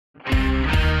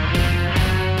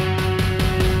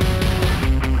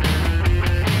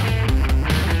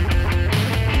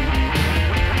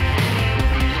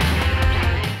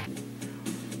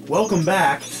Welcome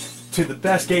back to the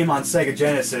best game on Sega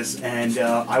Genesis, and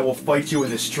I will fight you in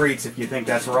the streets if you think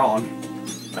that's wrong.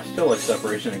 I still like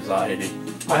Separation Anxiety.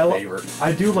 My favorite.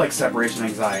 I do like Separation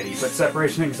Anxiety, but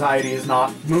Separation Anxiety is not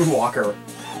Moonwalker.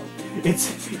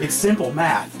 It's simple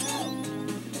math.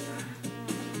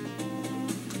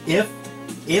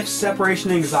 If Separation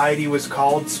Anxiety was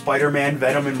called Spider-Man,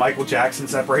 Venom, and Michael Jackson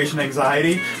Separation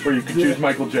Anxiety, where you could choose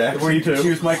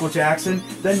Michael Jackson,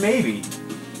 then maybe.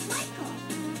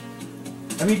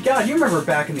 I mean, God, you remember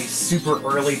back in these super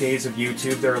early days of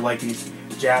YouTube, there were like these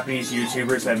Japanese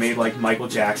YouTubers that made like Michael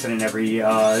Jackson in every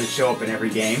show up in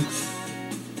every game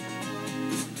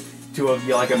to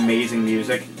like amazing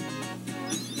music.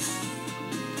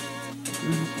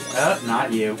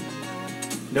 Not you.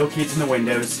 No kids in the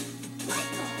windows.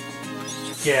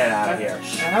 Get out of here.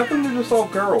 How come they're just all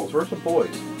girls? Where's the boys?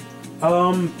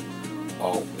 Oh,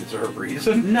 is there a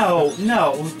reason? No.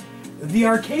 The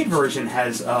arcade version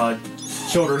has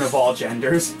children of all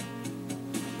genders.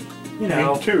 You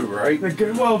know. Me too, right?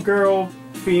 Well, girl,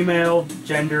 female,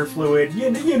 gender fluid.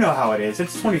 You know how it is.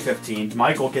 It's 2015.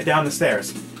 Michael, get down the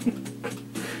stairs.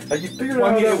 Have you figured out?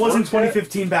 I mean, it wasn't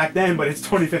 2015 back then, but it's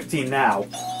 2015 now.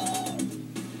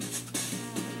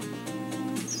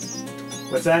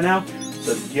 What's that now?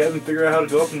 So you haven't figured out how to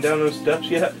go up and down those steps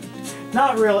yet?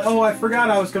 Not really. Oh, I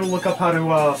forgot I was going to look up how to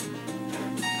moonwalk.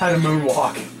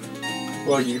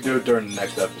 Well, you can do it during the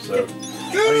next episode.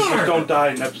 I mean, just don't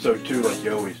die in episode 2 like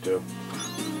you always do.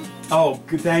 Oh,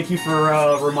 thank you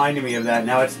for reminding me of that.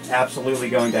 Now it's absolutely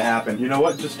going to happen. You know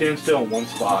what? Just stand still in one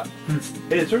spot.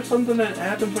 Hey, is there something that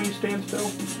happens when you stand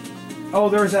still? Oh,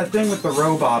 there was that thing with the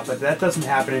robot, but that doesn't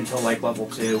happen until like level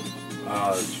 2.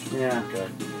 Yeah. Okay.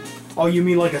 Oh, you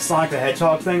mean like a Sonic the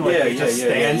Hedgehog thing? Like he just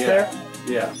stands there?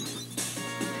 Yeah.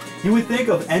 You would think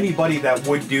of anybody that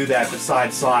would do that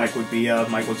besides Sonic would be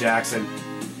Michael Jackson.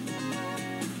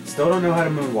 Still don't know how to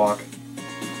moonwalk.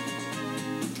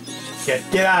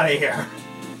 Get out of here.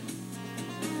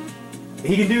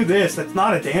 He can do this. That's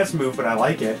not a dance move, but I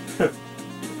like it. It's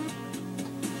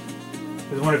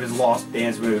one of his lost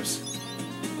dance moves.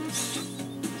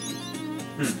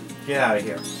 Get out of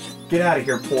here. Get out of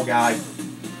here, poor guy.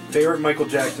 Favorite Michael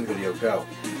Jackson video, go.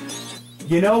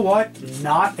 You know what?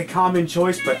 Not a common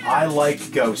choice, but I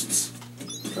like Ghosts.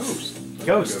 Ghosts?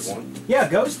 Ghosts. That's a good one. Yeah,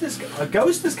 Ghost is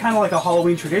kind of like a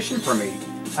Halloween tradition for me.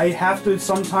 I have to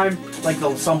sometime, like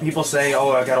some people say,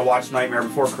 oh, I gotta watch Nightmare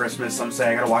Before Christmas. Some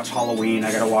say I gotta watch Halloween.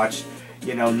 I gotta watch,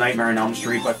 Nightmare on Elm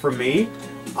Street. But for me,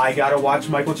 I gotta watch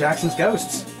Michael Jackson's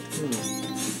Ghosts.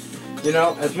 You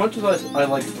know, as much as I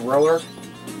like Thriller,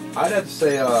 I'd have to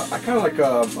say I kind of like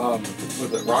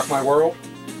was it Rock My World?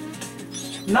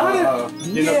 Not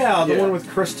the one with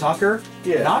Chris Tucker.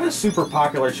 Yeah. Not a super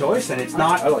popular choice, and it's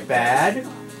not I like bad.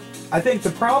 That. I think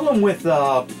the problem with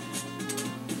well,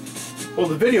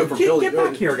 the video for Billy. Get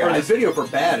back here, guys. Or the video for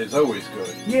Bad is always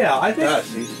good. Yeah, I think.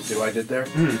 See what I did there?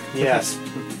 Yes.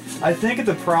 I think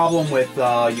the problem with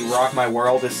You Rock My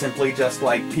World is simply just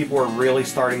like people were really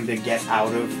starting to get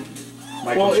out of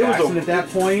Michael Jackson at that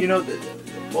point.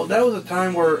 Well, that was a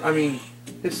time where, I mean,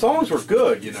 his songs were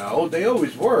good, they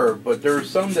always were, but there were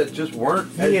some that just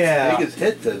weren't as big as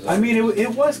hits as I mean,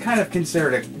 it was kind of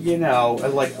considered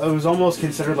like it was almost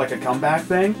considered like a comeback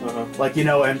thing. Like,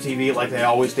 MTV, like they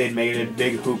always did, made a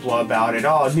big hoopla about it.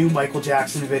 Oh, a new Michael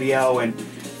Jackson video, and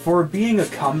for being a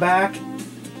comeback,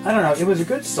 I don't know, it was a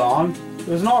good song. It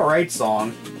was an alright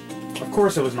song. Of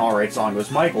course it was an alright song, it was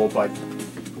Michael, but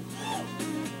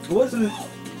it wasn't...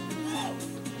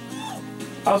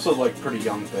 I also like Pretty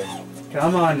Young Thing.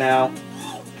 Come on now.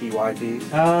 PYT.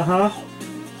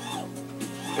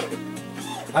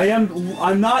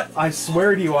 I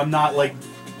swear to you, I'm not, like,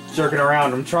 jerking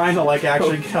around. I'm trying to, like,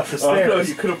 actually get up the stairs. Oh, no,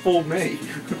 you could have fooled me.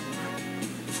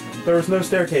 There was no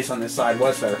staircase on this side,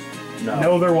 was there? No.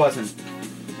 No, there wasn't.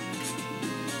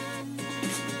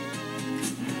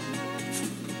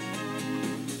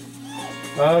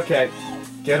 Okay.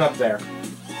 Get up there.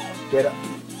 Get up.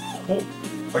 Oh.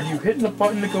 Are you hitting the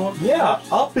button to go up? Yeah,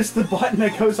 up is the button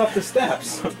that goes up the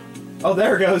steps. Oh,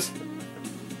 there it goes.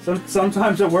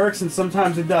 Sometimes it works and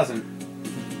sometimes it doesn't.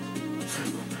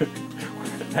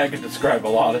 I can describe a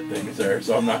lot of things there,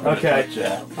 so I'm not going to touch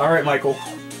that. Alright, Michael.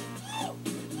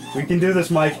 We can do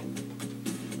this, Mike.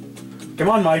 Come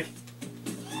on, Mike.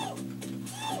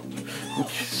 Would you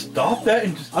stop that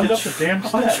and just get up the damn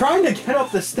steps? I'm trying to get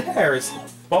up the stairs.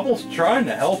 Bubbles trying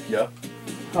to help you.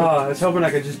 I was hoping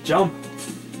I could just jump.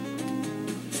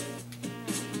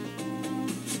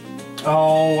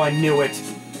 Oh, I knew it.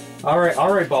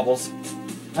 Alright, Bubbles.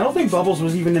 I don't think Bubbles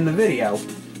was even in the video.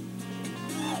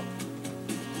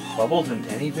 Bubbles in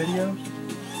any videos?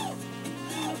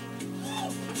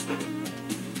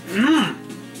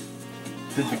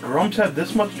 Did the Grumps have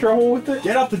this much trouble with it?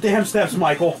 Get up the damn steps,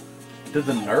 Michael. Did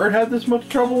the Nerd have this much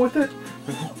trouble with it?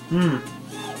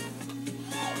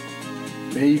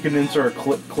 Maybe you can insert a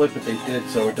clip if they did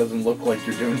so it doesn't look like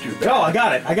you're doing too bad. Oh, I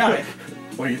got it. I got it.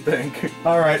 What do you think?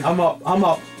 Alright, I'm up. I'm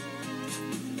up.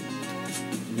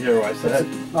 You hear what I said?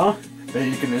 Huh?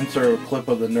 Maybe you can insert a clip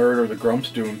of the Nerd or the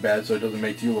Grumps doing bad so it doesn't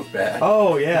make you look bad.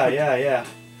 Oh, yeah.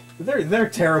 They're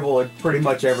terrible at pretty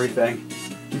much everything.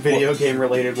 Video game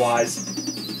related wise.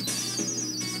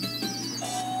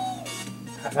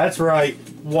 That's right.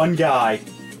 One guy.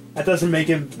 That doesn't make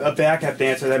him a backup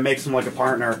dancer, that makes him like a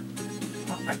partner.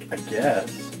 I guess.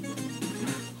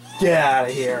 Get out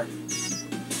of here.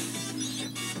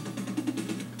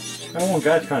 That one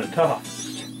guy's kind of tough.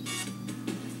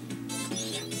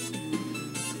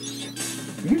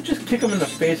 You just kick him in the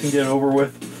face and get it over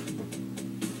with.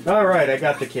 Alright, I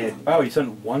got the kid. Oh, you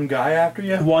sent one guy after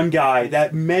you? One guy.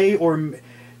 That may or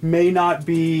may not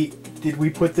be... Did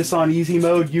we put this on easy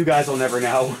mode? You guys will never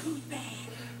know.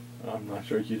 I'm not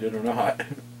sure if you did or not.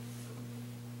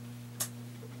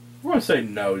 We're going to say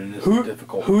no, and this is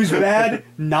difficult. Who's bad?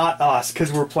 Not us,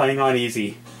 because we're playing on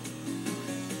easy.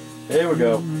 There we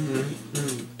go.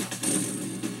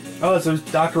 Oh, it's those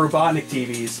Dr. Robotnik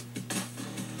TVs.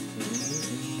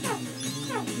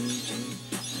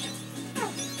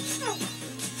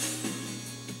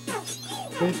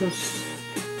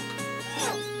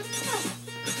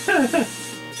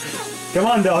 Come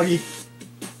on, doggy.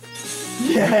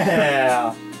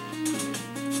 Yeah.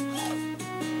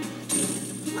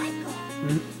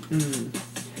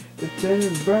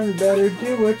 Lieutenant Burn, better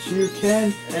do what you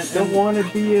can. And don't want to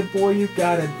be a boy, you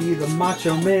gotta be the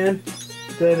macho man.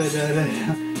 You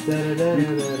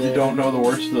don't know the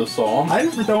words to the song? I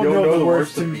don't know the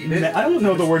words to I don't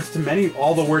know the words to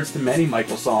all the words to many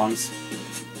Michael songs.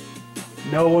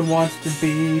 No one wants to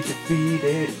be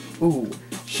defeated. Ooh,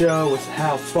 show us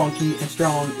how funky and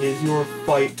strong is your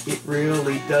fight. It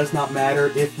really does not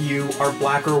matter if you are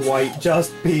black or white.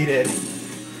 Just beat it.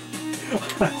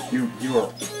 You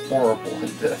are horrible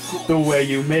at this. The way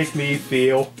you make me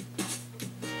feel.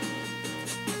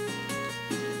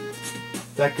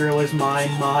 That girl is mine,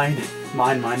 mine,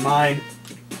 mine, mine, mine.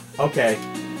 Okay.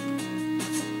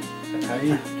 How do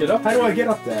you get up there? How do I get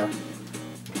up there?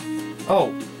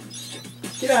 Oh.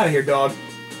 Get out of here, dog.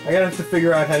 I gotta have to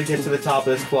figure out how to get to the top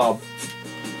of this club.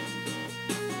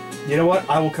 You know what?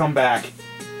 I will come back.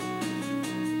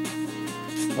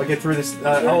 I'll get through this.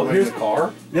 Oh, here's the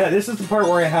car? Yeah, this is the part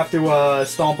where I have to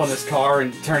stomp on this car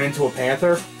and turn into a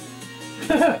panther.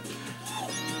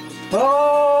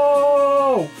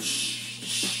 Oh!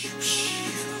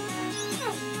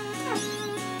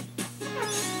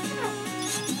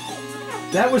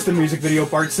 That was the music video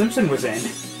Bart Simpson was in.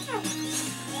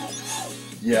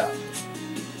 Yeah.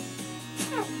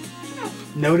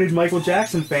 Noted Michael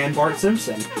Jackson fan Bart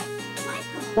Simpson.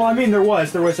 Well, I mean, there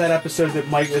was that episode that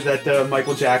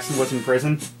Michael Jackson was in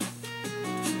prison.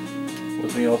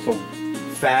 Wasn't he also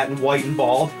fat and white and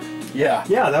bald? Yeah.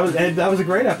 Yeah, that was a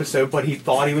great episode. But he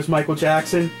thought he was Michael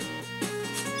Jackson.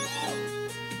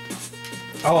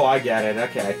 Oh, I get it.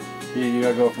 Okay. Yeah, you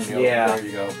gotta go from the other. Yeah. There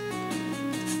you go.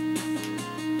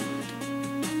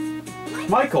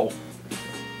 Michael.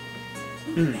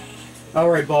 All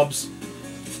right, Bubs.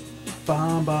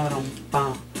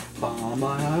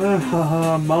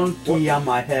 Monkey on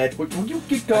my head. Will you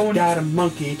get going? I got a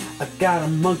monkey. I got a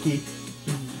monkey.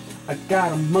 I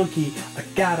got a monkey. I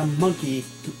got a monkey.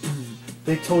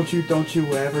 They told you don't you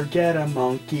ever get a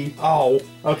monkey. Oh,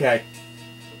 okay.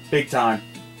 Big time.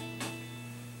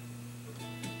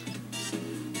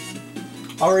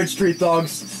 All right, street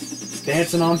dogs.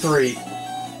 Dancing on 3.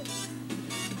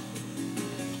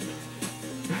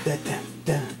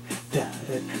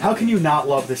 How can you not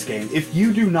love this game? If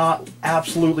you do not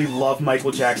absolutely love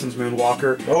Michael Jackson's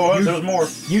Moonwalker, there's more.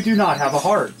 You do not have a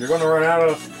heart. You're going to run out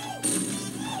of...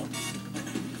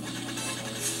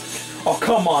 Oh,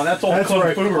 come on. That's all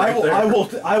kung fu right there.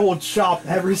 I will chop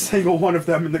every single one of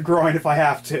them in the groin if I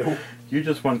have to. You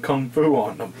just went kung fu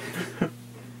on them.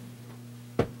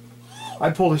 I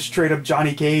pulled a straight up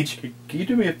Johnny Cage. Can you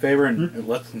do me a favor and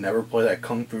let's never play that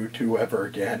Kung Fu 2 ever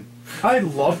again? I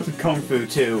loved Kung Fu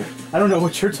 2. I don't know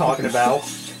what you're talking about.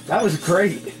 That was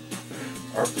great.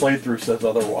 Our playthrough says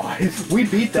otherwise. We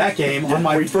beat that game on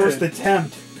my first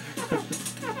attempt.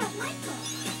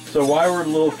 So why were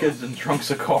little kids in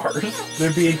trunks of cars?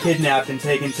 They're being kidnapped and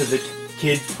taken to the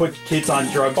put kids on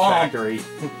drugs factory.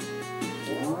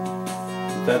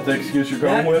 Is that the excuse you're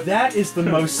going with? That is the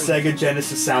most Sega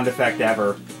Genesis sound effect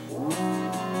ever.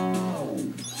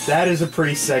 That is a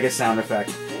pretty Sega sound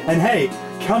effect. And hey,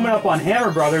 coming up on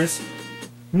Hammer Brothers,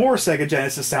 more Sega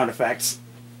Genesis sound effects.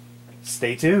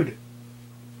 Stay tuned.